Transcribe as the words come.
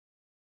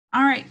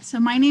All right, so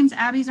my name's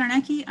Abby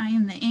Zarnecki. I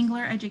am the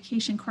Angler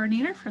Education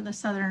Coordinator for the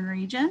Southern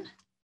Region.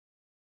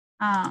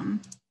 And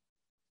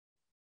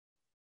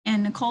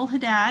Nicole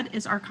Haddad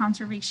is our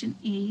Conservation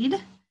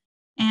Aide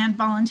and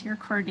Volunteer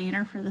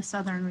Coordinator for the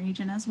Southern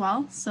Region as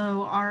well.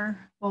 So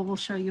we'll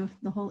show you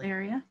the whole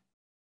area.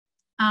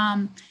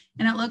 And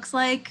it looks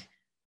like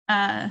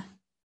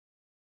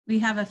we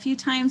have a few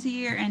times a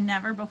year and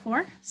never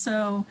before.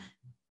 So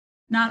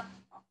not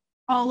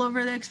all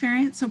over the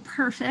experience, so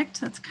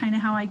perfect. That's kind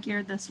of how I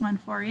geared this one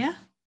for you.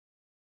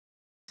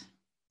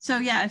 So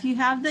yeah, if you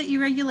have the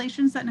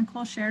e-regulations that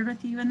Nicole shared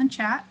with you in the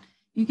chat,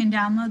 you can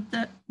download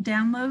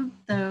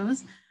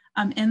those.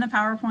 In the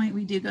PowerPoint,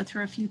 we do go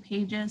through a few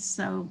pages,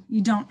 so you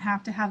don't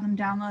have to have them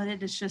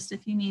downloaded. It's just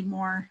if you need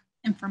more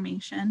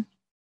information.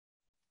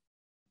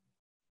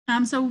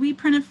 So we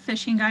print a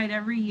fishing guide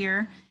every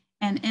year,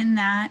 and in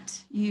that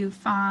you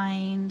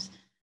find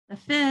the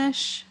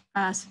fish,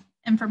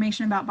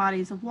 information about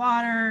bodies of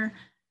water.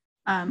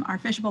 Our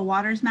fishable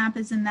waters map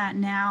is in that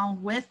now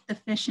with the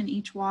fish in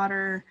each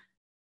water.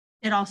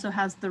 It also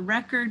has the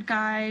record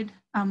guide.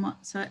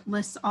 So it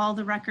lists all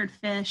the record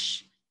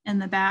fish in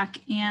the back.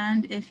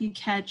 And if you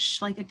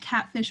catch like a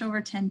catfish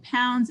over 10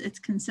 pounds, it's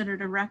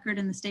considered a record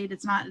in the state.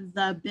 It's not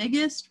the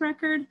biggest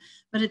record,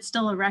 but it's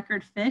still a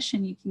record fish,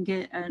 and you can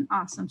get an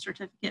awesome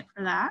certificate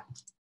for that.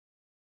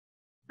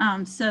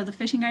 So the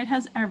fishing guide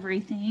has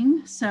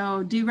everything.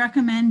 So do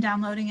recommend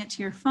downloading it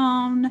to your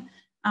phone,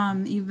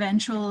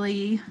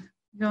 eventually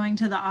going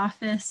to the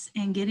office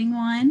and getting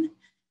one.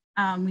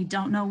 We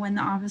don't know when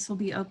the office will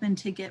be open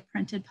to get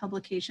printed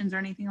publications or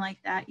anything like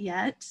that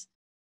yet.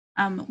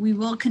 We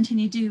will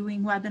continue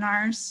doing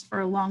webinars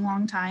for a long,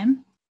 long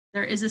time.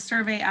 There is a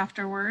survey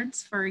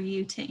afterwards for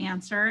you to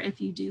answer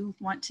if you do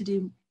want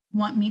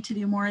me to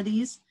do more of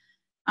these.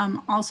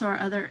 Also,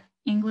 our other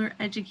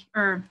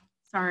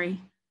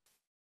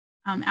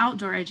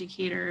outdoor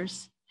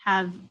educators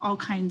have all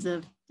kinds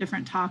of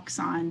different talks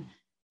on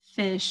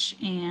fish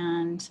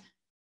and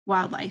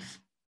wildlife.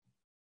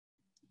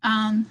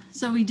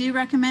 So we do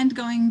recommend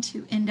going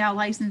to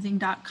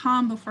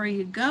endowlicensing.com before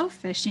you go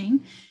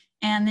fishing,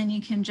 and then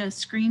you can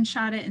just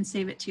screenshot it and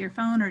save it to your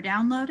phone or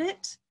download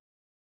it.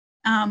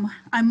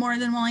 I'm more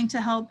than willing to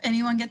help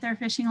anyone get their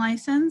fishing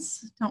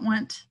license. Don't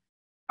want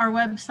our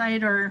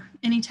website or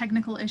any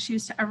technical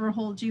issues to ever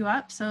hold you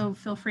up. So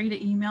feel free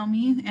to email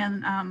me,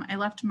 and I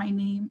left my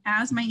name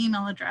as my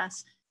email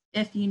address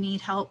if you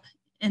need help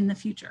in the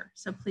future.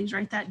 So please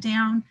write that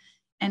down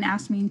and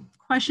ask me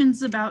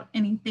questions about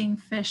anything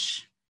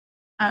fish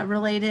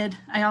related.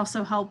 I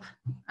also help,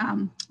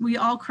 we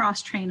all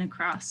cross-train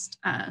across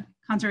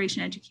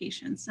conservation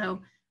education. So,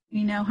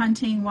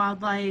 hunting,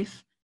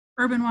 wildlife,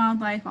 urban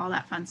wildlife, all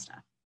that fun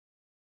stuff.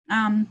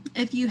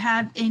 If you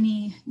have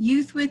any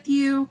youth with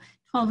you,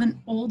 12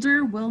 and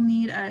older will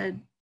need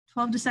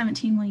 12 to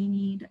 17 will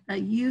need a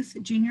youth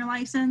junior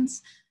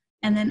license.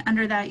 And then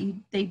under that,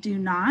 they do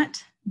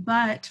not.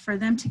 But for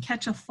them to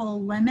catch a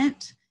full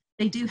limit,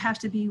 they do have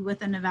to be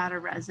with a Nevada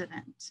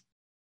resident.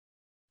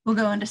 We'll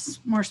go into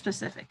more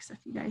specifics if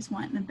you guys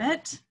want in a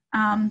bit.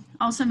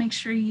 Also make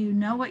sure you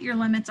know what your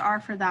limits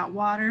are for that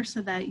water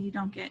so that you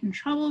don't get in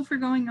trouble for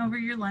going over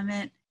your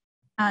limit.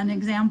 An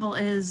example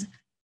is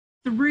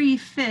 3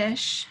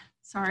 fish,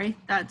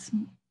 that's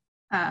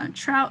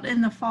trout in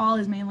the fall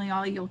is mainly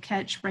all you'll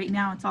catch. Right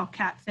now it's all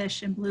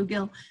catfish and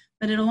bluegill,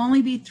 but it'll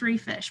only be 3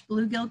 fish.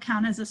 Bluegill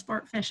count as a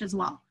sport fish as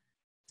well.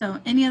 So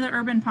any other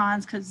urban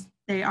ponds, because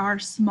they are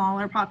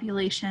smaller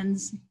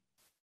populations,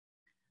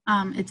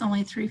 it's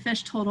only 3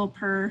 fish total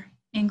per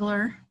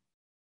angler,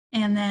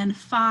 and then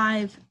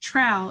 5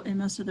 trout in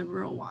most of the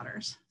rural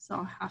waters. So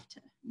I'll have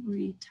to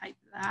retype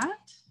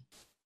that.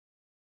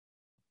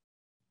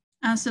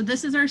 So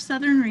this is our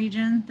southern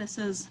region. This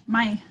is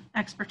my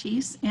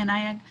expertise,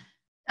 and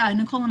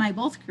Nicole and I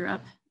both grew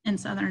up in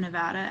southern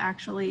Nevada,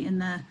 actually in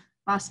the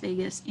Las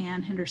Vegas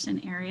and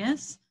Henderson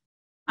areas.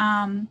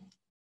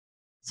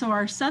 So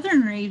our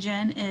southern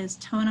region is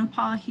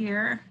Tonopah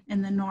here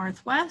in the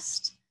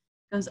northwest,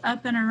 goes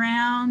up and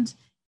around.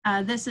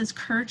 This is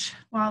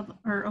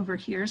over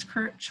here is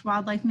Kirch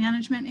Wildlife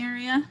Management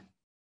Area.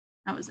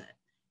 That was it.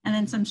 And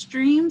then some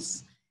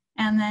streams,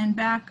 and then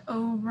back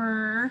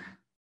over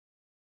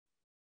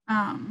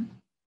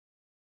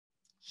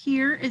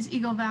here is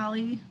Eagle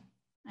Valley.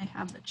 I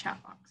have the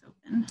chat box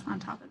open on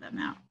top of the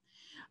map.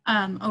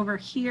 Over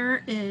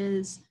here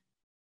is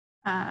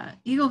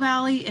Eagle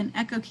Valley and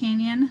Echo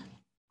Canyon.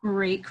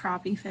 Great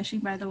crappie fishing,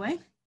 by the way.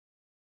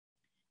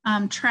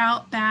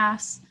 Trout,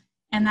 bass,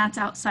 and that's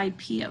outside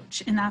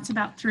Pioche, and that's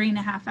about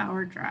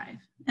 3.5-hour drive.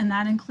 And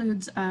that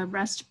includes a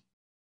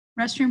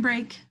restroom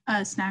break,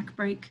 a snack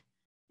break,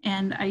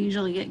 and I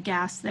usually get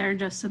gas there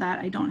just so that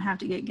I don't have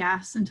to get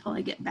gas until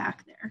I get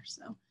back there.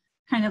 So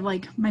kind of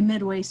like my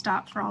midway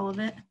stop for all of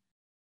it.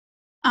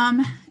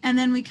 And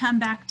then we come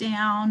back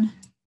down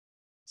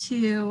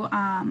to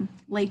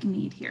Lake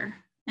Mead here.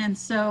 And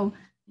so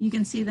you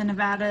can see the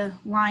Nevada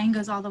line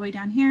goes all the way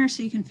down here,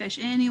 so you can fish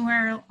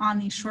anywhere on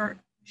these short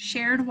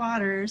shared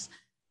waters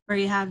where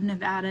you have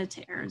Nevada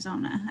to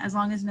Arizona. As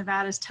long as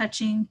Nevada's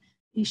touching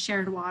these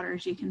shared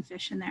waters, you can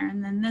fish in there.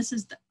 And then this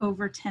is the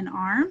Overton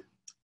Arm,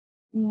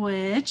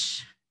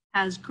 which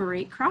has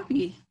great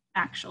crappie,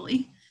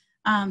 actually.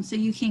 So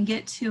you can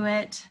get to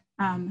it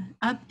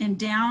up and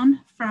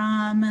down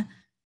from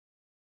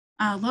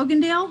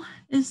Logandale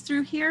is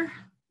through here.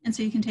 And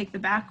so you can take the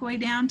back way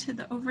down to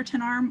the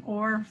Overton Arm,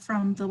 or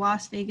from the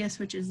Las Vegas,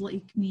 which is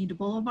Lake Mead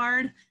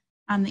Boulevard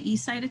on the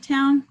east side of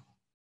town,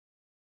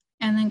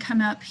 and then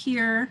come up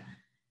here,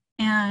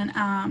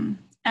 and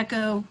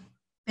Echo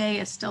Bay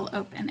is still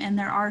open, and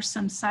there are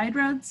some side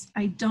roads.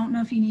 I don't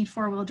know if you need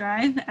four-wheel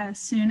drive. As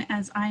soon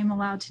as I'm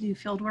allowed to do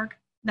field work,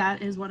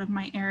 that is one of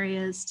my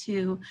areas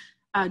to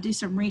do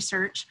some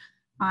research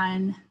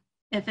on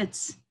if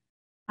it's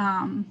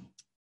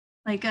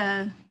like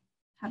a,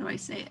 how do I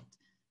say it?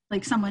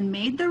 Like someone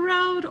made the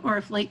road, or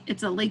if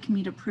it's a Lake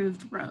Mead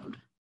approved road.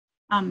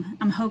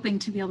 I'm hoping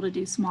to be able to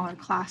do smaller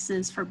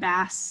classes for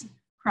bass,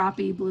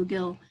 crappie,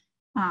 bluegill,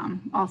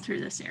 all through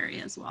this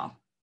area as well.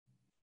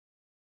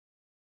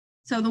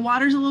 So the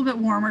water's a little bit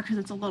warmer because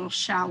it's a little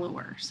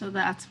shallower. So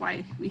that's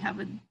why we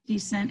have a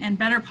decent and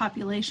better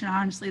population.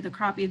 Honestly, the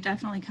crappie have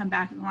definitely come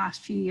back in the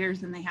last few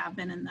years than they have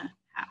been in the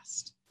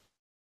past.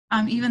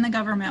 Even the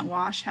government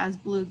wash has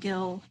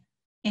bluegill,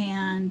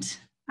 and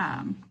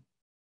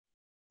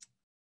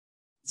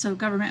so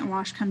government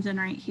wash comes in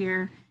right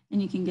here, and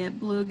you can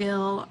get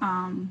bluegill,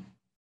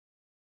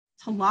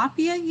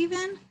 tilapia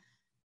even.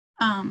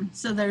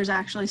 So there's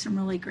actually some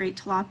really great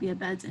tilapia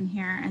beds in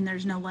here, and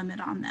there's no limit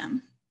on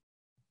them.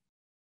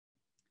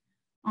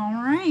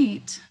 All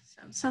right,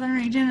 so southern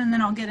region, and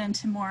then I'll get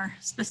into more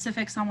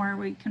specifics on where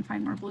we can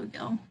find more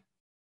bluegill.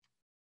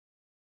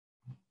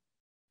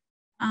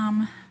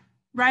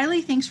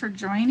 Riley, thanks for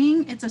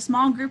joining. It's a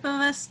small group of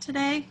us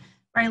today,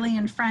 Riley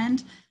and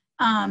friend.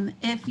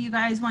 If you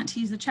guys want to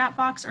use the chat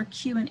box or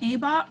Q&A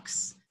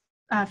box,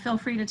 feel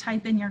free to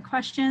type in your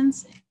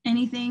questions,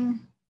 anything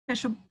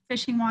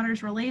fishing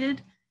waters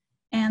related.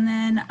 And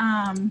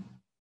then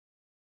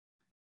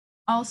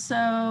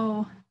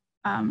also,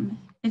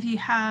 if you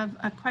have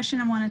a question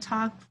and want to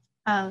talk,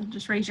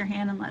 just raise your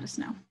hand and let us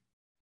know.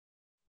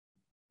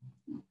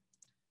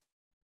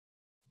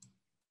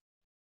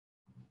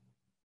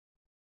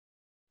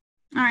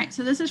 All right,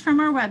 so this is from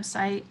our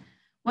website.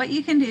 What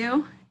you can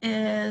do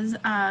is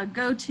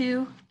go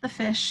to the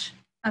fish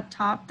up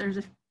top. There's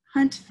a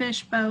hunt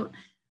fish boat.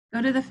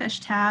 Go to the fish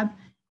tab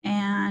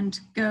and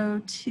go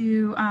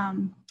to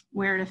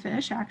where to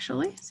fish,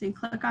 actually. So you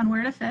click on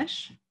where to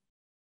fish.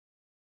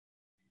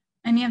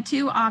 And you have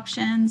two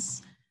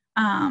options,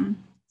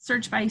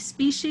 search by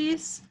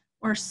species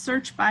or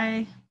search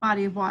by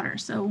body of water.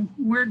 So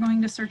we're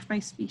going to search by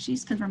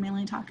species because we're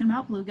mainly talking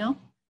about bluegill.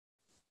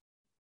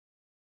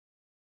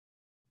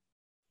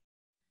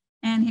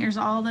 And here's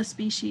all the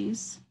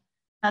species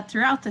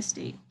throughout the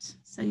state.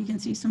 So you can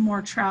see some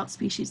more trout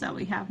species that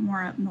we have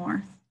more up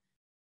north.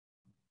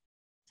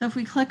 So if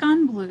we click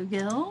on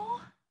bluegill,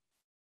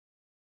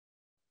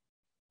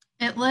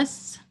 it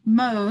lists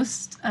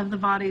most of the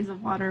bodies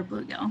of water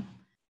bluegill.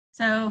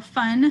 So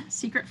fun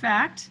secret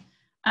fact,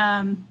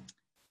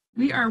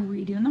 we are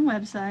redoing the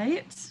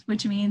website,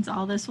 which means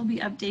all this will be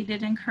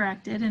updated and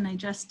corrected. And I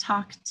just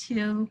talked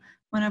to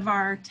one of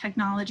our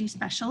technology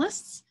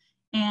specialists,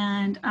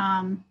 and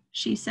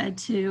she said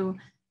to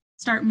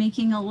start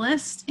making a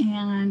list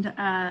and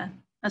a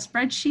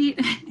spreadsheet,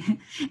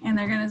 and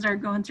they're going to start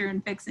going through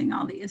and fixing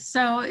all these.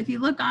 So if you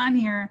look on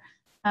here,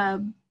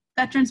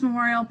 Veterans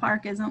Memorial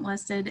Park isn't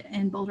listed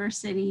in Boulder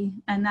City,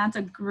 and that's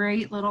a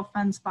great little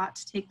fun spot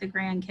to take the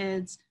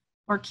grandkids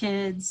or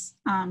kids,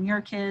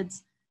 your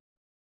kids,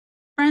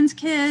 friends'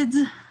 kids.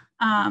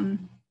 The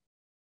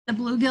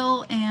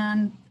bluegill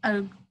and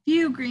a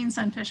few green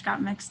sunfish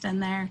got mixed in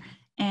there,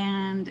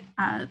 and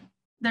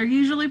they're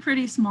usually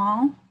pretty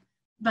small,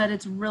 but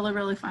it's really,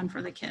 really fun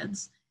for the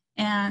kids.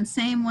 And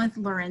same with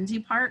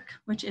Lorenzi Park,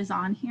 which is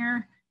on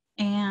here.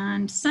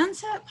 And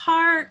Sunset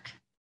Park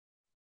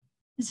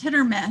is hit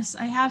or miss.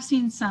 I have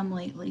seen some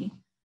lately.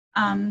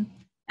 And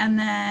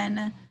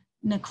then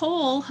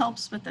Nicole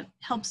helps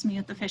me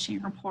with the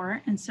fishing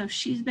report. And so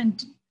she's been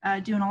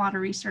doing a lot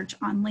of research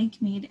on Lake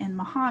Mead and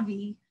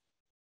Mojave,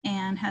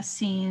 and has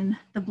seen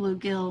the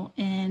bluegill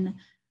in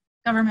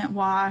Government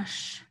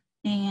Wash.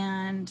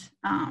 And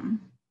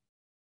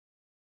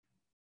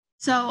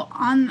so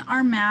on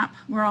our map,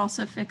 we're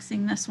also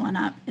fixing this one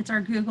up. It's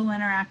our Google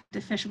Interactive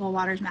Fishable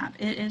Waters map.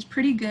 It is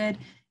pretty good.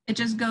 It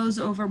just goes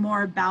over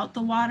more about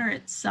the water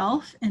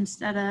itself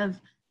instead of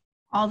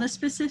all the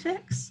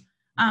specifics.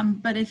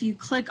 But if you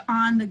click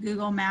on the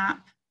Google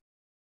map,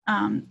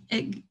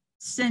 it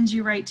sends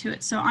you right to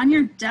it. So on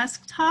your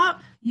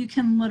desktop, you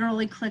can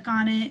literally click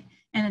on it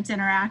and it's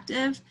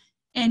interactive,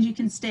 and you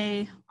can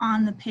stay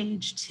on the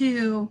page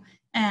too,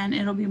 and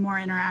it'll be more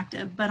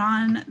interactive. But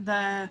on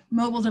the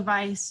mobile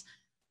device,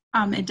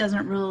 it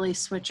doesn't really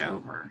switch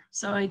over.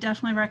 So I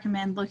definitely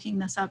recommend looking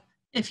this up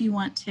if you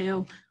want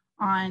to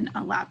on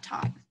a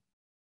laptop.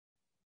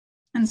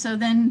 And so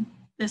then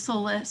this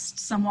will list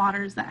some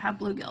waters that have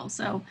bluegill.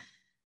 So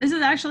this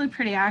is actually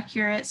pretty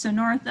accurate. So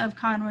north of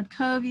Cottonwood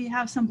Cove, you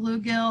have some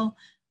bluegill.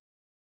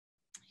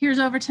 Here's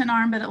Overton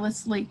Arm, but it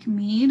lists Lake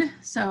Mead.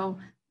 So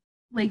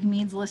Lake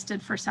Mead's listed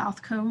for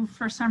South Cove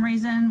for some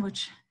reason,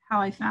 which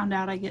how I found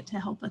out I get to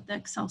help with the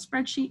Excel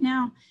spreadsheet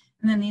now.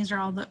 And then these are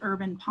all the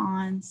urban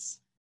ponds.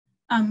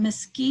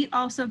 Mesquite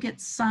also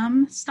gets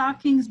some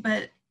stockings,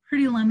 but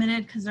pretty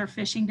limited because their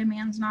fishing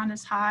demand's not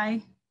as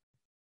high.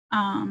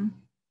 And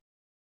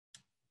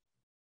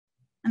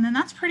then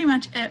that's pretty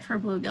much it for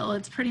bluegill.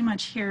 It's pretty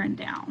much here and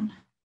down.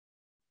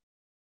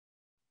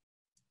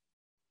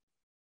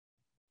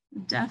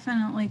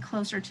 Definitely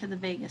closer to the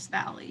Vegas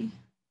Valley.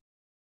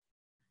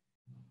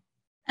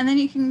 And then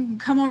you can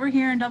come over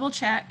here and double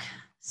check.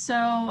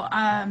 So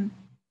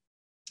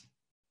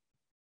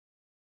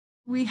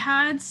we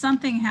had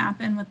something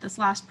happen with this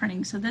last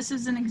printing. So this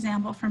is an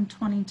example from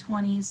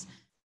 2020's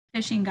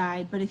fishing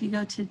guide, but if you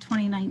go to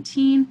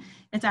 2019,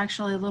 it's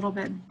actually a little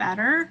bit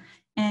better.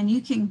 And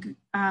you can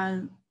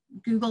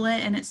Google it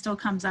and it still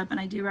comes up. And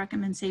I do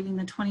recommend saving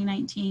the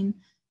 2019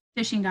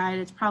 fishing guide.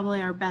 It's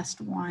probably our best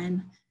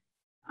one.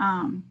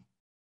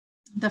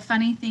 The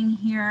funny thing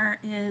here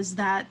is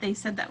that they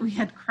said that we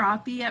had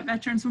crappie at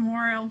Veterans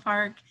Memorial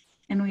Park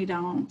and we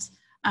don't.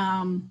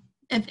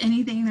 If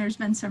anything, there's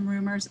been some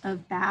rumors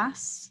of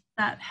bass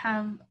that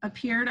have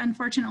appeared.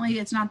 Unfortunately,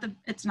 it's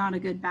not a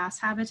good bass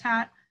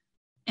habitat.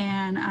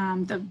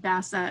 And the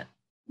bass that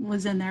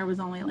was in there was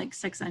only like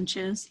 6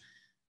 inches.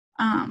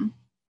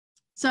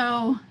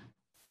 So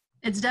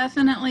it's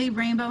definitely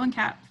rainbow and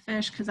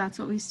catfish because that's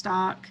what we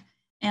stock.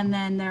 And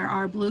then there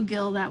are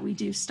bluegill that we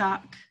do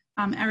stock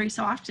every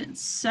so often.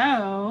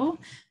 So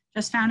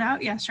just found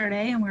out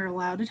yesterday, and we're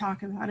allowed to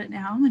talk about it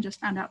now. I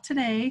just found out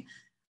today.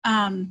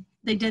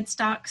 They did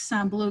stock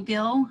some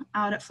bluegill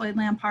out at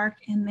Floydland Park,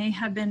 and they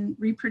have been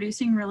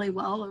reproducing really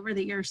well over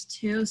the years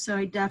too. So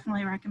I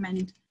definitely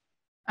recommend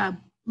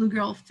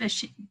bluegill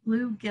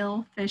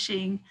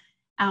fishing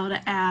out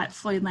at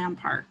Floydland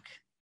Park.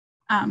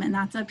 And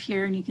that's up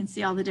here, and you can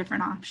see all the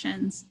different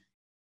options.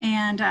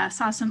 And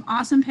saw some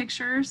awesome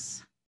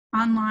pictures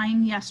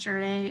online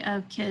yesterday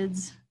of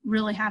kids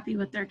really happy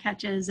with their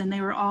catches, and they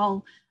were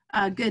all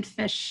good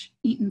fish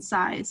eaten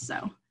size.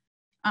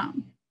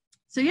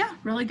 So yeah,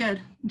 really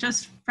good,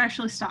 just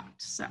freshly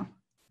stocked. So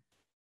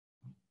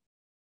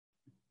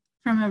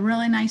from a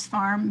really nice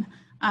farm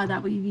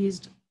that we've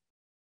used,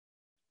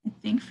 I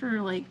think for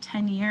like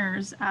 10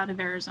 years out of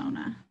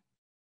Arizona.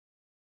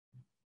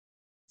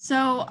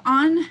 So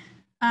on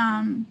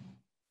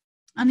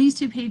these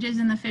 2 pages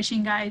in the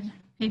fishing guide,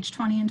 page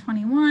 20 and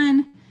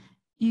 21,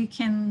 you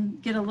can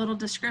get a little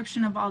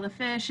description of all the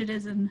fish. It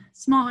is in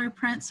smaller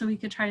print, so we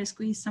could try to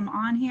squeeze some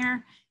on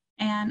here.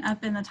 And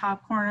up in the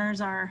top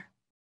corners are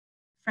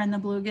friend the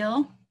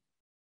bluegill.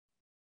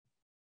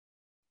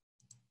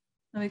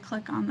 So we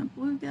click on the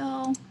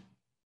bluegill.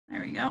 There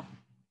we go.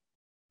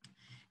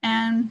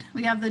 And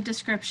we have the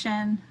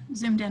description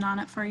zoomed in on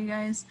it for you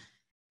guys.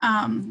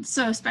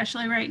 So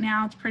especially right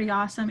now, it's pretty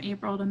awesome.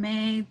 April to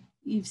May,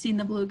 you've seen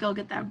the bluegill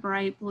get that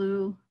bright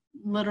blue,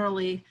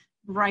 literally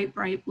bright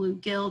blue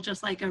gill,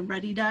 just like a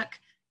ruddy duck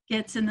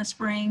gets in the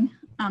spring,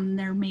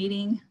 their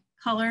mating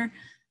color.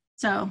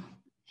 So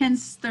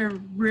hence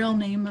the real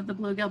name of the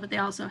bluegill, but they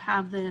also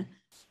have the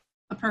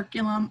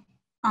operculum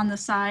on the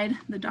side,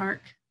 the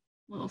dark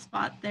little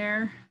spot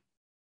there.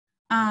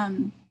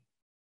 They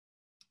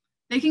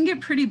can get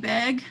pretty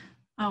big.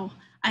 Oh,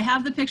 I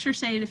have the picture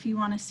saved if you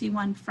want to see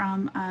one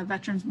from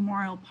Veterans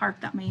Memorial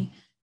Park that my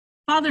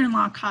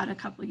father-in-law caught a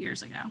couple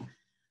years ago.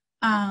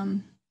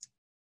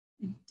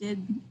 I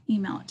did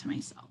email it to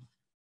myself.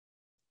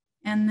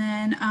 And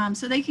then,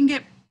 so they can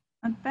get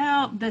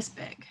about this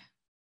big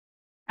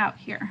out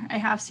here. I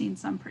have seen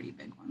some pretty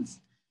big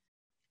ones.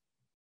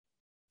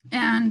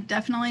 And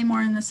definitely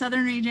more in the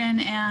southern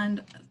region.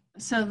 And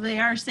so they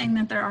are saying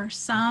that there are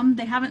some,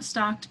 they haven't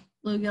stocked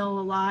bluegill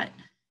a lot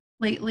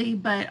lately,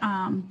 but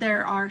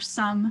there are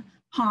some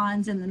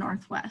ponds in the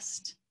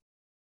Northwest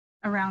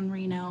around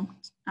Reno.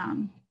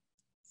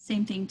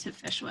 Same thing to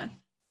fish with,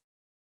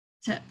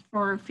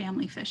 for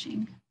family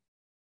fishing.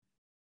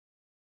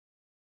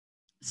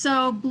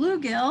 So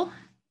bluegill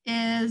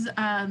is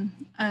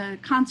a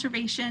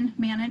conservation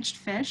managed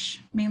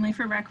fish, mainly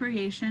for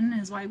recreation,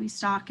 is why we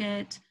stock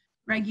it,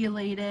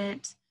 regulate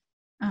it,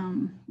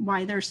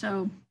 why they're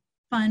so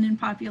fun and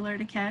popular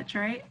to catch,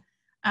 right?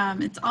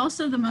 It's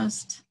also the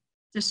most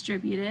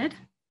distributed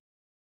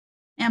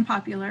and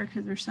popular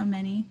because there's so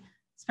many,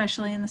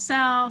 especially in the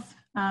South,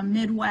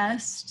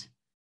 Midwest.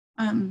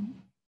 And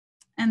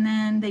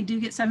then they do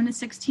get 7 to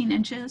 16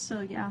 inches.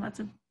 So yeah,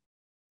 it'd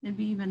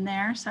be even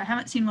there. So I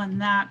haven't seen one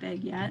that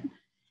big yet.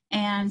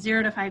 And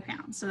 0 to 5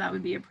 pounds. So that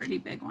would be a pretty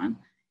big one.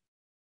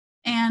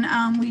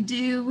 And we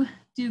do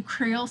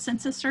creel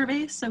census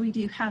surveys. So we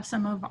do have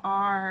some of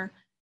our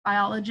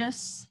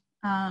biologists,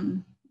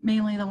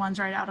 mainly the ones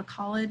right out of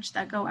college,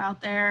 that go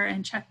out there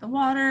and check the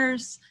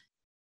waters,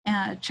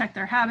 check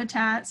their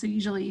habitat. So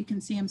usually you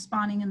can see them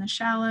spawning in the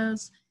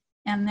shallows,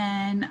 and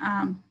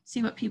then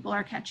see what people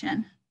are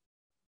catching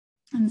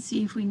and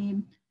see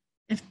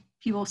if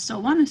people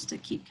still want us to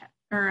keep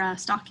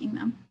stocking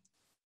them.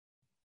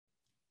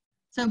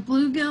 So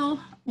bluegill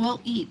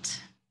will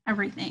eat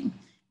everything.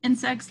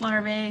 Insects,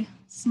 larvae,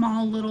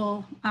 small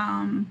little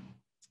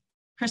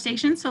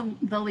crustaceans, so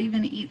they'll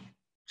even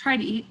try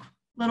to eat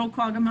little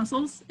quagga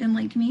mussels in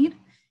Lake Mead,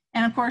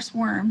 and of course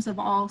worms of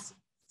all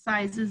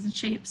sizes and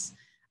shapes.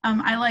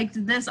 I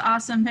liked this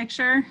awesome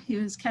picture. He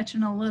was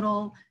catching a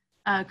little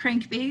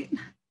crankbait.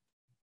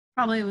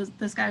 Probably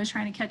this guy was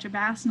trying to catch a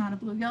bass, not a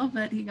bluegill,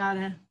 but he got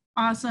an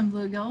awesome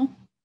bluegill.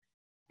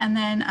 And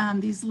then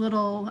these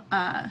little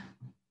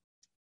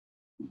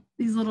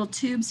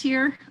tubes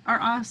here are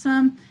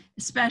awesome,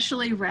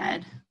 especially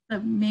red. The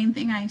main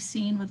thing I've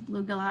seen with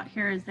bluegill out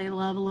here is they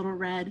love a little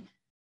red.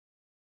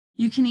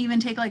 You can even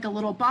take like a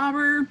little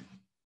bobber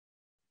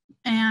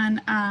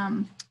and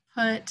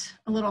put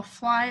a little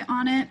fly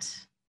on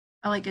it,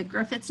 like a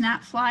Griffith's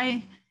gnat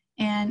fly,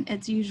 and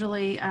it's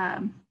usually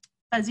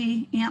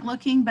fuzzy ant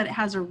looking, but it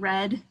has a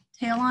red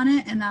tail on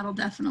it, and that'll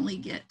definitely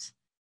get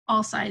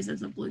all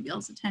sizes of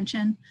bluegill's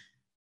attention.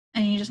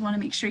 And you just want to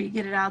make sure you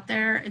get it out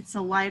there. It's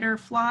a lighter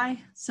fly,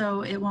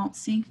 so it won't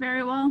sink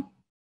very well.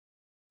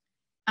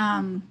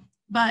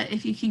 But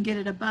if you can get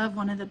it above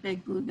one of the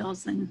big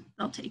bluegills, then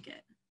they'll take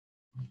it.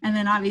 And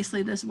then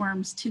obviously this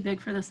worm's too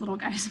big for this little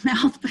guy's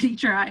mouth, but he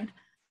tried.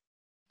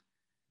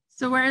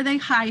 So where are they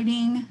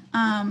hiding?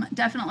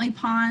 Definitely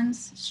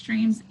ponds,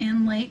 streams,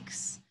 and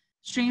lakes.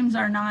 Streams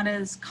are not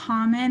as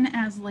common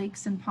as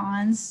lakes and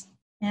ponds,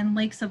 and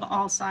lakes of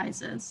all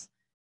sizes.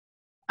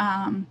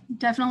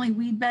 Definitely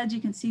weed beds,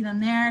 you can see them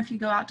there. If you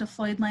go out to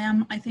Floyd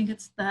Lamb, I think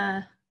it's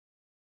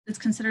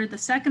considered the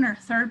second or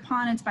third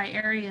pond. It's by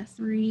Area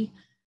 3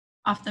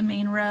 off the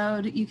main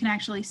road. You can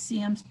actually see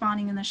them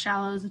spawning in the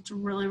shallows. It's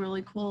really,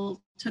 really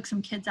cool. Took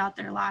some kids out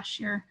there last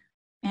year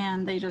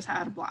and they just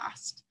had a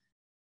blast.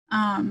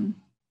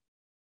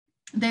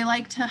 They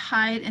like to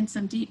hide in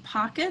some deep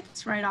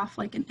pockets right off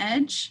like an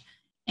edge,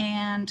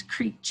 and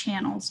creek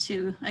channels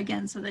too,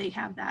 again, so they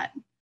have that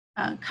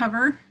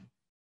cover.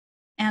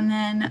 And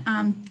then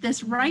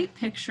this right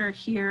picture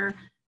here,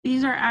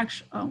 these are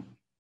actually, oh,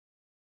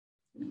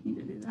 didn't need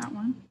to do that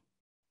one.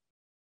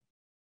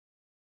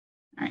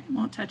 All right,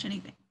 won't touch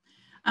anything.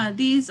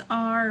 These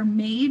are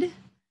made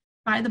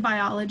by the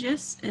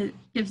biologists. It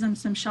gives them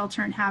some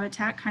shelter and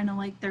habitat, kind of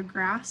like their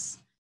grass.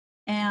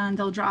 And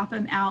they'll drop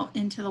them out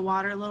into the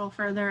water a little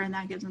further, and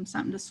that gives them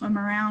something to swim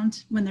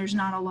around when there's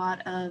not a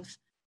lot of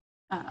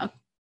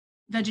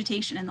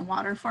vegetation in the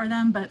water for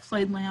them. But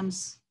Floyd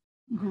Lamb's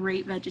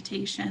great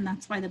vegetation.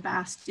 That's why the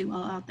bass do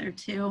well out there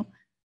too.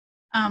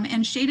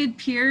 And shaded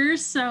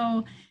piers.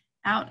 So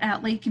out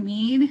at Lake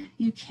Mead,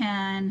 you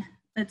can,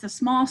 it's a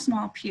small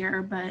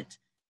pier, but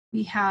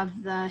we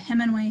have the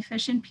Hemingway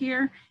Fishing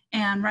Pier,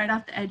 and right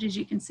off the edges,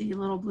 you can see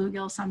little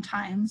bluegill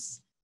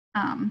sometimes.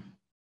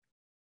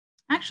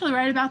 Actually,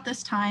 right about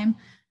this time,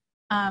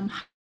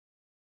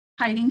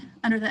 hiding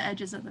under the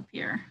edges of the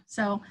pier.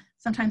 So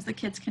sometimes the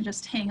kids can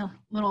just hang a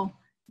little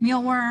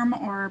mealworm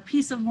or a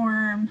piece of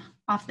worm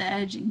off the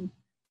edge and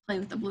play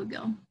with the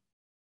bluegill.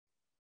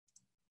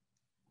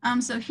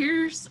 So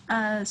here's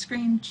a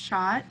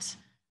screenshot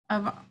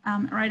of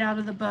right out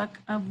of the book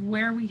of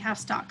where we have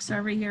stocked. So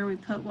every year we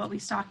put what we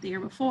stocked the year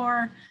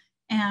before,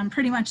 and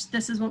pretty much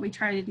this is what we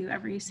try to do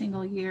every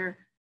single year.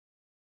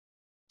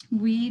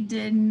 We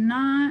did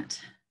not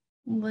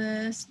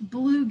list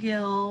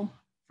bluegill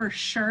for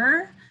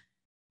sure,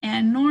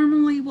 and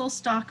normally we'll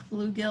stock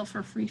bluegill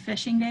for Free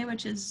Fishing Day,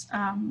 which is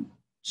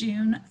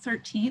June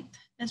 13th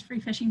is Free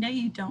Fishing Day.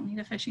 You don't need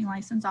a fishing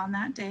license on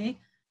that day,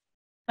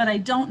 but I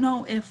don't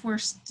know if we're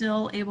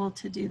still able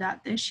to do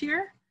that this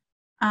year.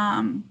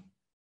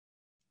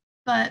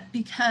 But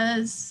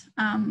because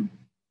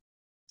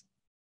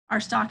our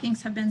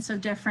stockings have been so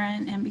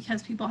different, and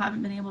because people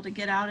haven't been able to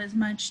get out as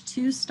much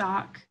to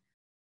stock,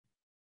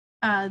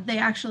 they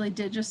actually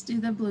did just do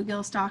the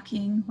bluegill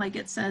stocking, like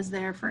it says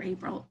there, for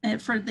April.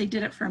 They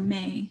did it for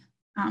May,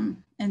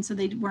 and so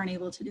they weren't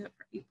able to do it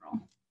for April.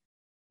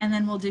 And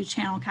then we'll do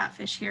channel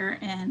catfish here,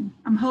 and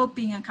I'm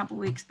hoping a couple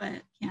weeks,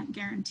 but can't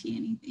guarantee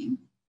anything.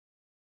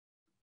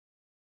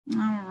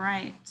 All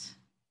right.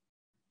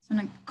 So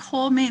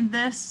Nicole made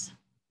this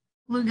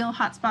bluegill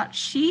hotspot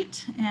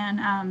sheet,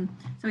 and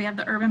so we have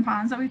the urban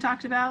ponds that we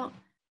talked about,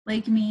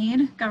 Lake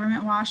Mead,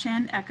 Government Wash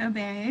End, Echo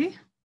Bay.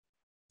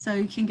 So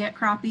you can get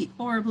crappie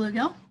or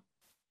bluegill,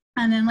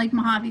 and then Lake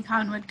Mojave,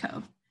 Cottonwood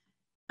Cove.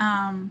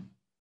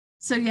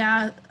 So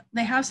yeah,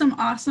 they have some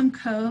awesome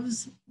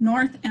coves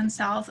north and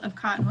south of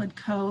Cottonwood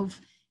Cove,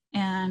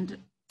 and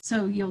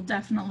so you'll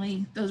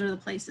definitely, those are the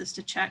places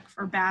to check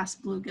for bass,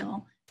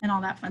 bluegill, and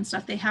all that fun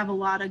stuff. They have a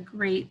lot of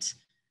great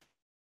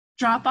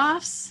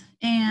drop-offs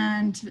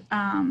and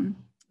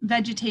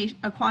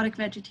aquatic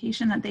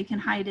vegetation that they can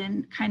hide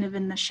in, kind of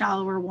in the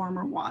shallower,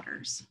 warmer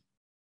waters.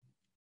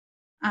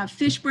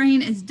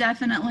 FishBrain is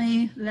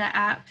definitely the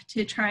app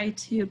to try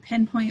to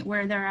pinpoint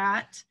where they're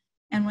at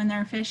and when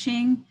they're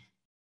fishing,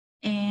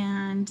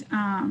 and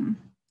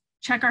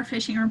check our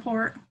fishing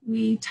report.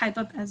 We type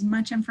up as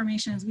much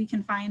information as we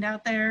can find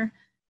out there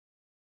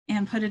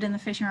and put it in the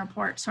fishing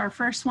report. So our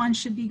first one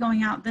should be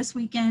going out this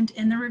weekend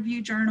in the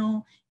review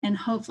journal, and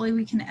hopefully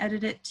we can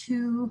edit it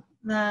to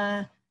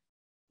the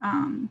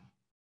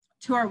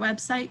to our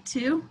website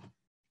too.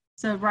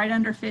 So right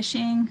under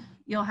fishing,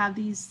 you'll have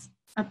these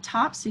up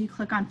top. So you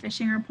click on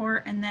fishing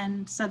report and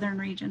then southern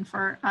region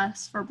for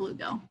us for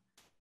bluegill.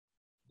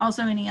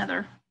 Also any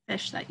other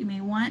fish that you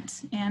may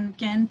want. And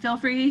again, feel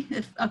free,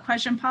 if a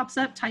question pops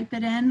up, type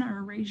it in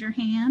or raise your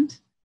hand.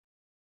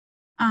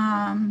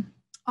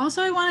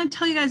 Also, I want to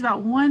tell you guys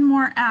about one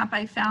more app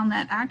I found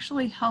that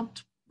actually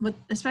helped with,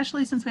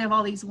 especially since we have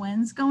all these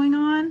winds going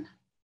on.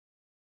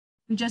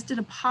 We just did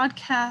a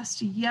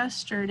podcast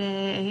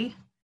yesterday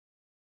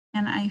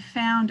and I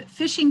found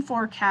fishing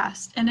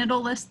forecast, and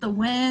it'll list the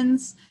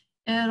winds.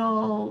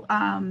 It'll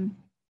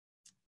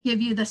give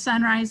you the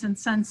sunrise and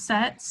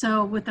sunset.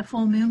 So with the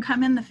full moon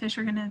coming, the fish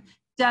are going to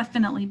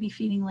definitely be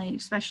feeding late,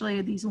 especially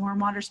these warm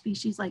water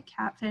species like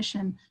catfish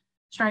and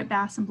striped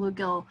bass and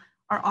bluegill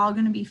are all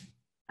going to be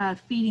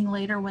feeding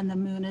later when the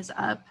moon is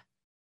up.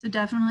 So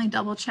definitely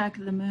double check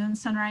the moon,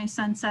 sunrise,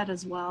 sunset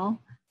as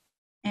well.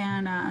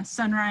 And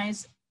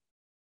sunrise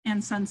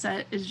and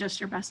sunset is just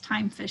your best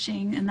time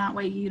fishing, and that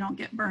way you don't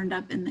get burned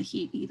up in the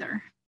heat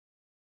either.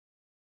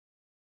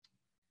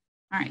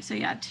 All right, so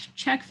yeah,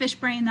 check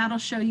FishBrain. That'll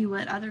show you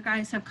what other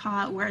guys have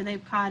caught, where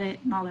they've caught it,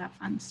 and all that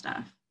fun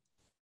stuff.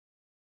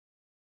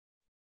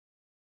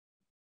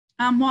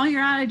 While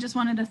you're out, I just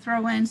wanted to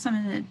throw in some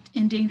of the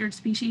endangered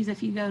species.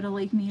 If you go to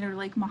Lake Mead or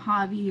Lake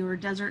Mojave or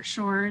Desert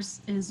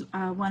Shores, is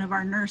one of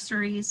our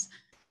nurseries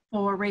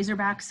for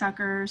razorback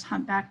suckers,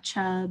 humpback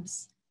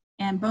chubs,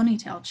 and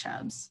bony-tailed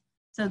chubs.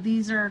 So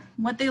these are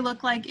what they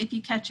look like. If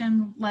you catch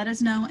them, let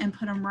us know and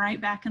put them right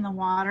back in the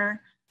water.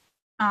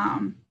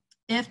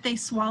 If they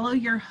swallow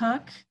your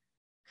hook,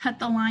 cut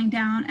the line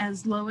down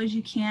as low as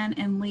you can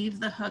and leave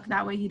the hook.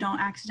 That way you don't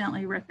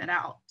accidentally rip it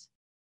out.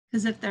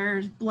 Because if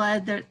there's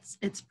blood,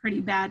 it's pretty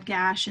bad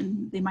gash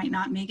and they might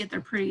not make it.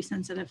 They're pretty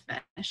sensitive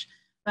fish.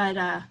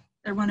 But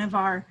they're one of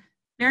our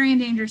very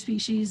endangered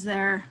species.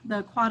 They're the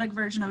aquatic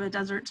version of a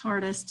desert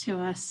tortoise to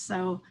us.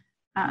 So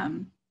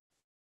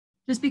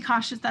just be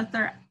cautious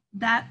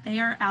that they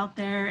are out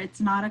there.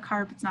 It's not a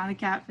carp, it's not a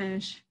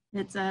catfish.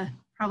 It's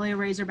probably a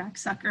razorback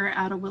sucker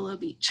out of Willow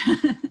Beach.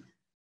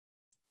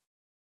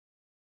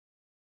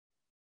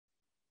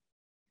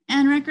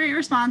 And recreate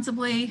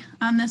responsibly.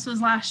 This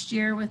was last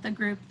year with a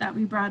group that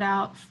we brought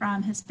out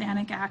from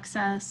Hispanic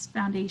Access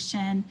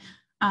Foundation.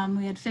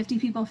 We had 50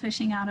 people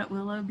fishing out at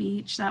Willow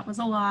Beach. That was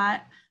a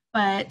lot,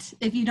 but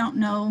if you don't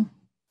know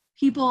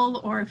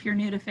people or if you're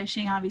new to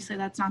fishing, obviously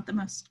that's not the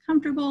most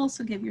comfortable,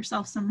 so give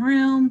yourself some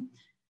room.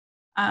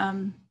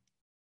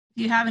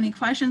 If you have any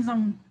questions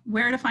on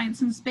where to find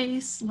some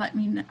space,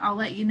 I'll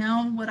let you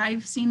know what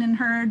I've seen and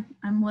heard.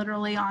 I'm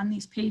literally on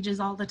these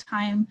pages all the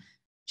time,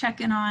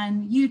 checking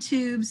on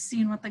YouTube,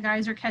 seeing what the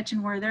guys are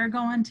catching, where they're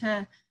going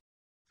to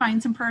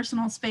find some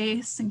personal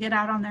space and get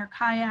out on their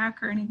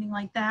kayak or anything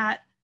like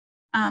that.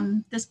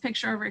 This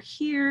picture over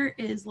here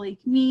is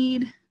Lake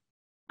Mead.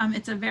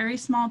 It's a very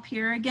small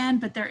pier again,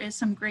 but there is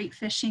some great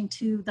fishing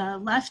to the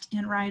left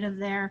and right of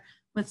there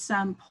with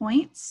some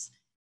points.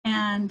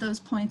 And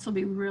those points will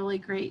be really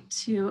great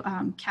to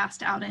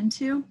cast out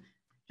into.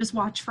 Just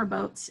watch for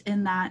boats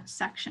in that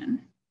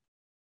section.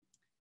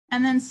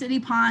 And then city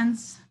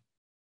ponds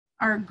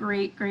are a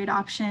great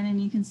option,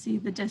 and you can see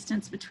the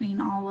distance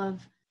between all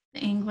of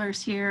the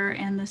anglers here.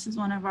 And this is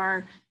one of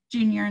our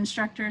junior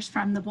instructors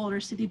from the Boulder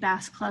City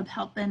Bass Club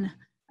helping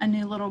a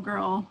new little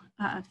girl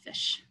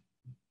fish.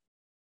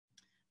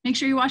 Make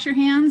sure you wash your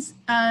hands.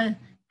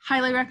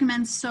 Highly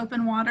recommend soap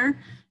and water.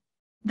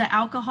 The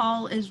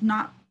alcohol is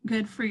not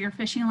good for your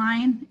fishing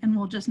line and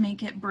will just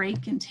make it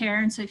break and tear.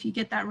 And so if you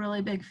get that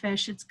really big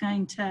fish, it's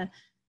going to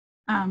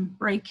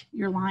break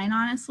your line,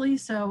 honestly.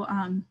 So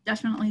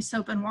definitely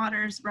soap and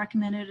water is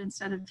recommended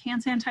instead of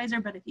hand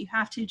sanitizer, but if you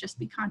have to, just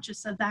be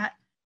conscious of that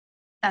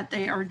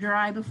they are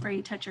dry before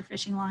you touch your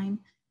fishing line.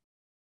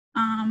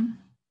 And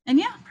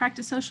yeah,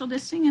 practice social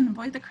distancing and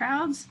avoid the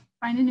crowds,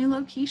 find a new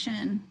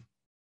location.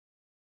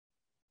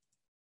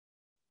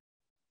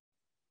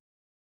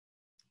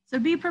 So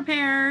be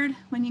prepared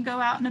when you go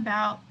out and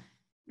about.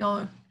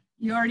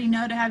 You already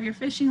know to have your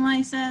fishing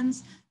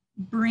license.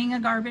 Bring a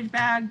garbage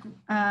bag,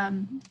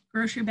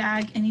 grocery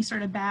bag, any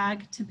sort of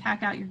bag to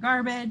pack out your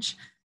garbage.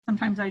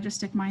 Sometimes I just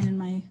stick mine in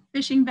my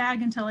fishing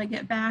bag until I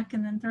get back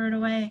and then throw it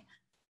away.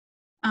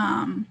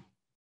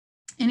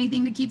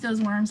 Anything to keep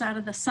those worms out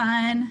of the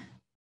sun.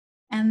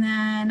 And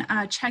then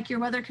check your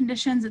weather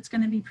conditions. It's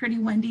going to be pretty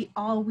windy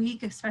all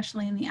week,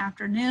 especially in the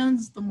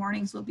afternoons. The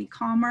mornings will be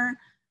calmer.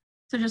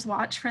 So just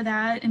watch for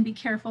that and be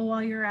careful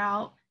while you're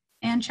out,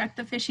 and check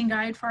the fishing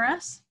guide for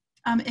us.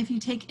 If you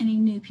take any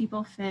new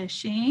people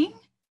fishing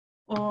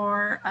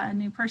or a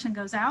new person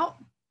goes out,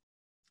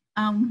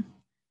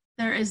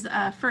 there is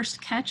a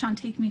first catch on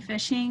Take Me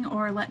Fishing,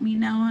 or let me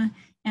know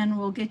and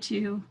we'll get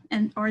you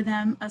or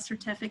them a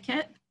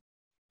certificate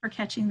for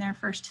catching their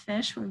first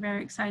fish. We're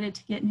very excited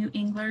to get new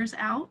anglers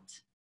out.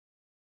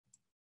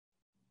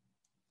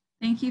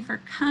 Thank you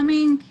for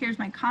coming. Here's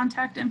my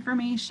contact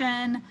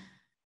information.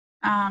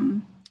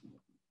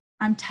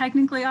 I'm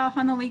technically off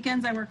on the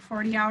weekends. I work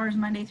 40 hours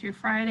Monday through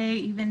Friday,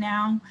 even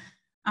now.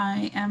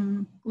 I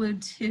am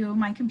glued to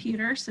my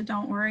computer, so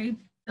don't worry.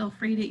 Feel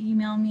free to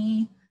email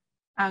me,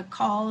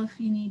 call if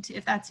you need to,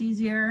 if that's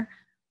easier.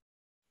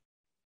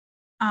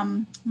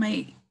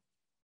 My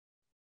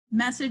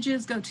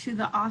messages go to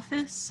the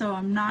office, so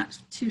I'm not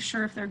too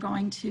sure if they're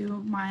going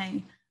to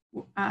my,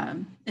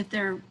 if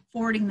they're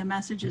forwarding the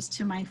messages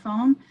to my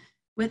phone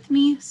with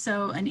me,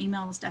 so an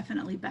email is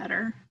definitely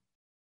better.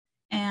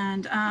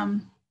 And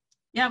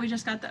yeah, we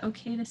just got the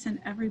okay to send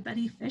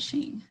everybody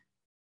fishing.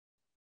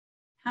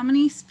 How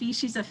many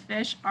species of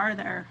fish are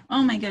there?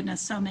 Oh my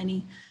goodness, so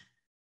many.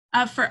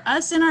 For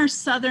us in our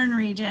southern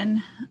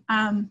region,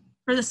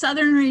 for the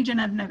southern region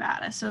of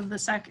Nevada, so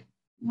the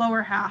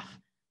lower half,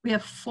 we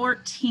have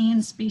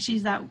 14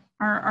 species that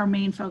are our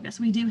main focus.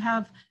 We do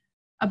have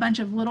a bunch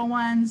of little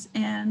ones,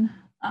 and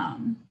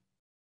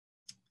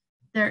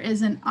there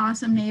is an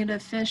awesome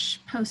native fish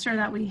poster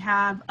that we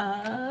have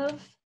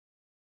of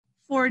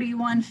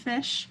 41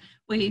 fish.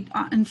 We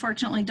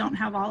unfortunately don't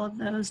have all of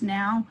those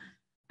now.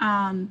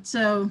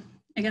 So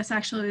I guess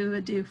actually we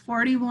would do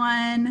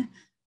 41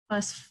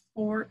 plus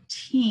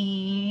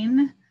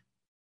 14,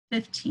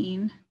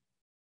 15.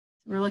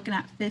 We're looking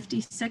at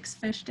 56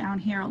 fish down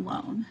here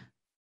alone.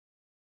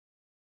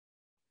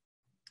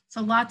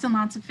 So lots and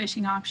lots of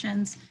fishing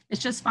options.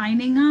 It's just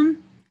finding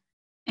them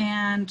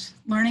and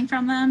learning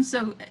from them.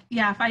 So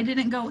yeah, if I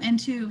didn't go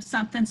into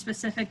something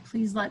specific,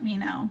 please let me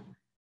know.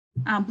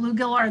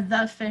 Bluegill are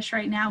the fish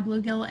right now,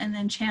 bluegill and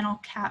then channel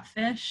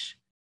catfish.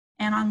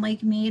 And on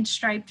Lake Mead,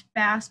 striped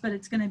bass, but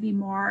it's going to be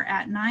more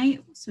at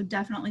night. So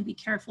definitely be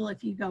careful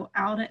if you go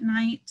out at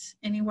night,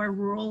 anywhere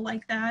rural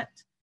like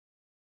that.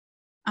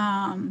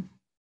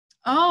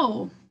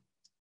 Oh,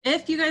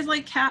 if you guys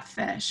like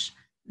catfish,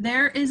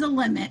 there is a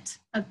limit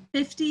of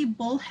 50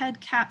 bullhead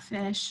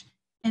catfish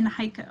in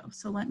Hyco.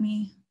 So let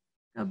me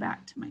go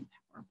back to my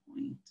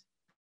PowerPoint.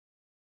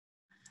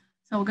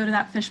 So we'll go to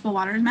that fishable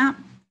waters map.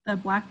 The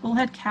black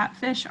bullhead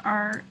catfish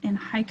are in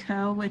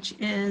Hyco, which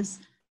is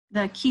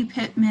the Key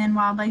Pittman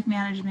Wildlife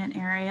Management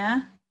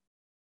Area.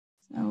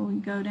 So we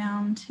go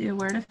down to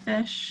where to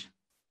fish.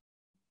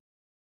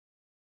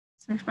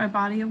 Search by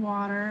body of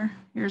water.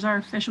 Here's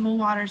our fishable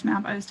waters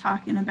map I was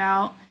talking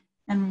about.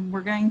 And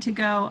we're going to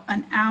go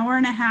an hour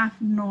and a half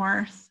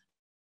north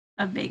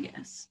of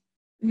Vegas.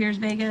 Here's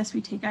Vegas,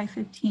 we take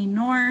I-15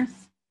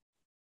 north.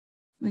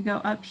 We go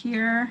up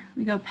here,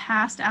 we go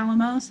past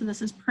Alamo. So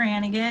this is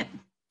Pranigat,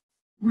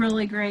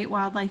 really great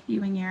wildlife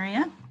viewing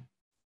area.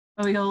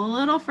 But we go a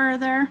little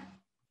further,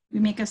 we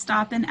make a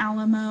stop in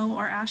Alamo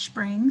or Ash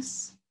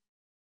Springs.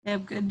 They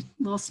have good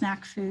little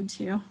snack food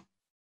too.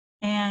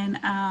 And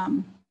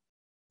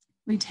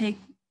we take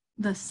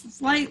the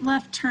slight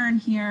left turn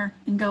here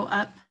and go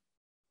up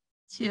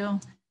to,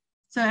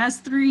 so it has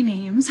 3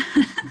 names.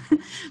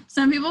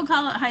 Some people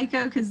call it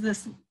Hyco because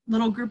this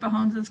little group of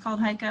homes is called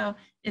Hyco.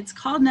 It's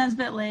called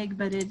Nesbitt Lake,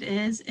 but it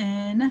is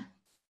in,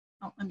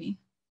 oh, let me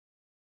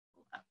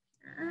pull up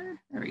here.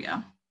 There we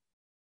go.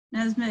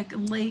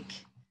 Nesbitt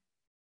Lake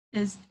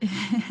is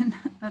in,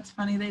 that's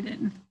funny, they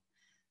didn't.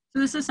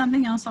 So this is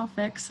something else I'll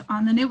fix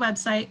on the new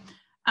website,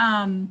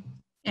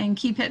 in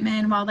Key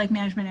Pittman Wildlife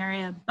Management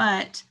Area,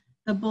 but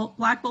the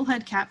black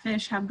bullhead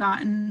catfish have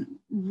gotten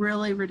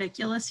really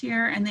ridiculous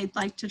here, and they'd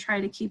like to try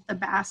to keep the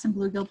bass and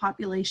bluegill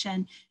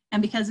population.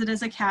 And because it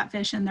is a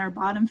catfish and they're a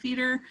bottom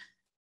feeder,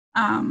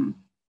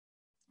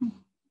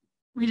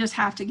 we just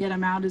have to get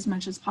them out as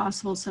much as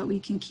possible so we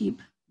can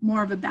keep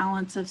more of a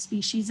balance of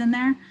species in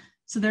there.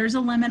 So there's a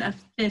limit of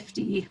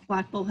 50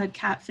 black bullhead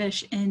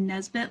catfish in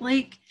Nesbitt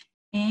Lake,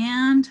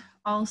 and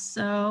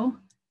also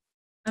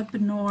up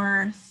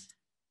north,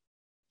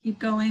 keep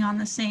going on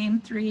the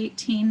same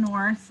 318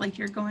 north, like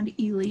you're going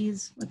to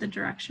Ely's, what the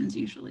directions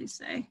usually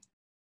say.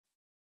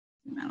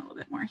 Zoom out a little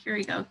bit more. Here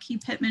we go, Key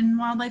Pittman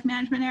Wildlife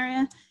Management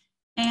Area.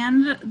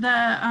 And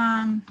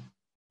the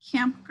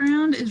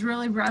campground is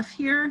really rough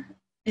here.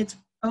 It's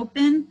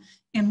open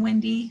and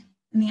windy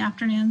in the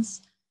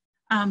afternoons,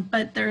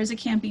 but there is a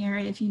camping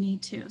area if you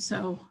need to.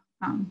 So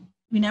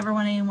we never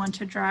want anyone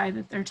to drive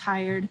if they're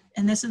tired.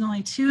 And this is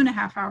only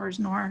 2.5 hours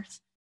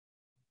north.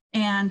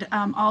 And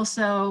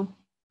also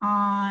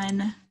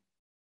on,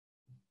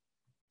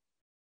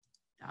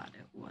 God,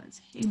 it was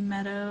Hay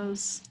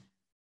Meadows.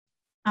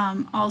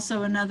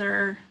 Also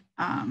another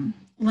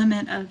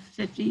limit of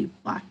 50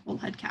 black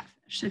bullhead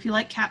catfish. So if you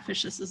like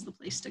catfish, this is the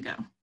place to go.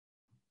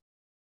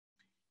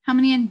 How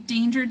many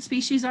endangered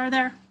species are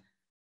there?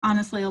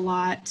 Honestly, a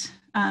lot.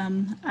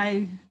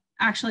 I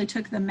actually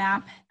took the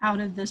map out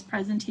of this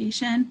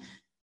presentation.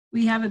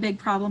 We have a big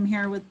problem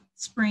here with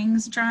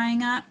springs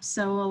drying up.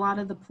 So a lot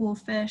of the pool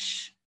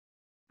fish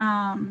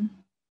are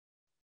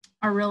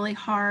really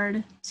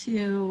hard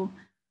to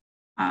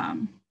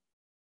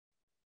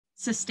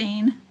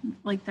sustain,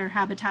 like their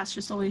habitat's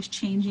just always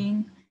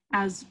changing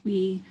as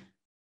the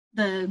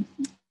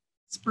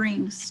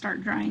springs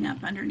start drying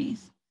up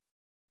underneath.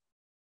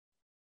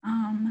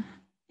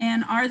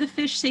 And are the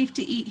fish safe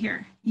to eat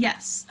here?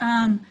 Yes.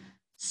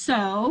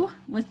 So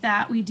with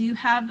that, we do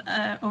have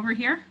over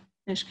here,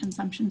 fish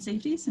consumption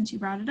safety, since you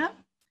brought it up.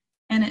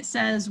 And it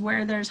says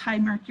where there's high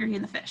mercury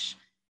in the fish.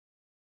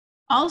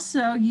 Also,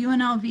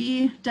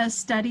 UNLV does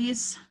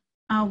studies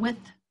with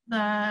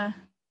the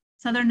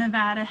Southern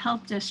Nevada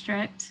Health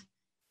District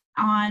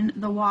on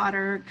the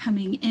water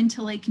coming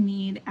into Lake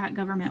Mead at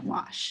Government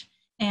Wash.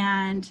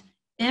 And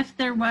if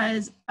there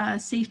was a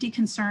safety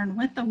concern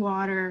with the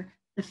water,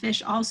 the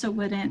fish also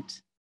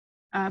wouldn't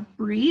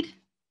breed,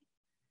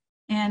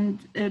 and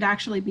it would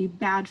actually be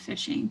bad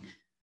fishing.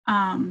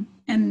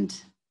 And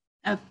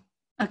a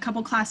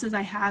couple classes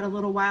I had a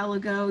little while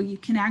ago, you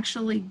can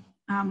actually,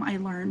 I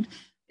learned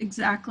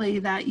exactly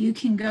that you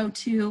can go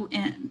to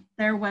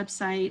their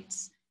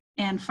websites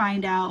and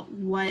find out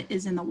what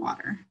is in the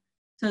water.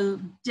 So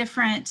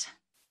different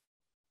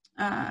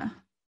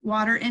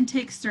water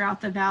intakes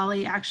throughout the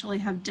valley actually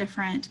have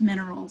different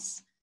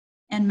minerals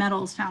and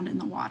metals found in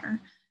the water.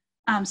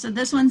 So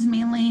this one's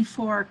mainly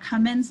for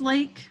Cummins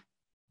Lake.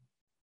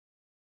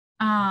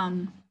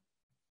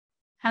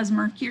 Has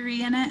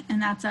mercury in it,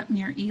 and that's up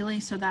near Ely,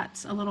 so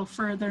that's a little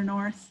further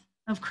north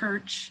of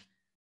Kerch.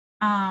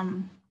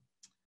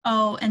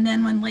 Oh, and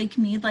then when Lake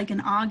Mead, like in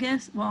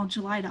August, well,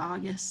 July to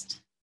August,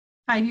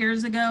 5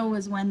 years ago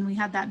was when we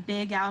had that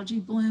big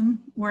algae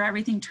bloom where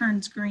everything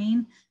turns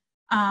green.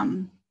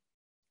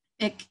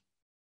 It's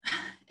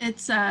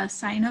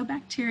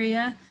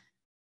cyanobacteria,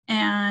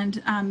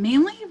 and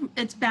mainly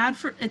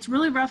it's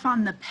really rough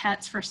on the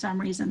pets for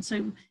some reason.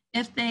 So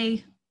if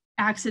they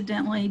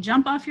accidentally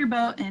jump off your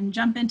boat and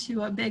jump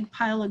into a big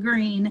pile of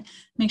green,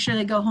 make sure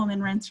they go home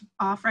and rinse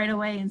off right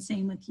away, and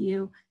same with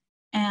you.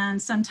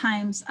 And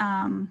sometimes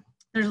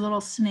there's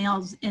little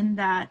snails in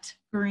that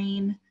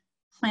green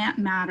plant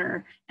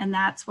matter, and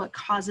that's what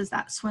causes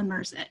that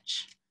swimmer's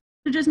itch.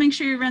 So just make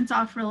sure you rinse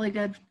off really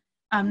good,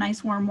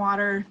 nice warm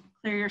water,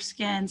 clear your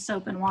skin,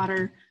 soap and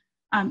water.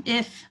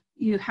 If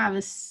you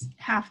happen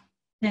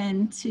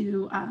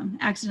to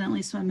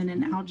accidentally swim in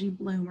an algae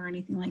bloom or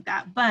anything like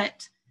that.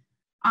 But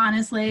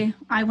honestly,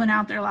 I went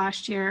out there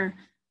last year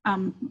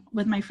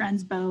with my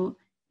friend's boat,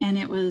 and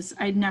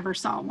I never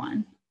saw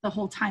one the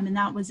whole time, and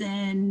that was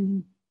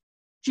in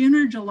June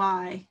or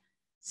July.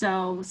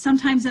 So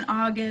sometimes in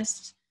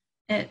August,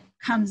 it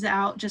comes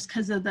out just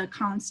because of the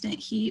constant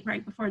heat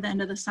right before the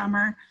end of the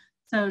summer.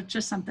 So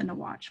just something to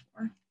watch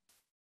for.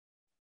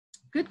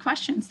 Good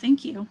questions,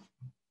 thank you.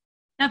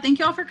 Yeah, thank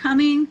you all for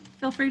coming.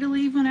 Feel free to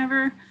leave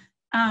whenever.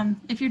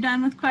 If you're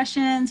done with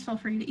questions, feel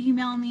free to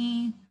email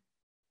me.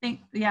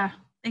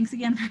 Thanks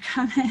again for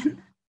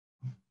coming.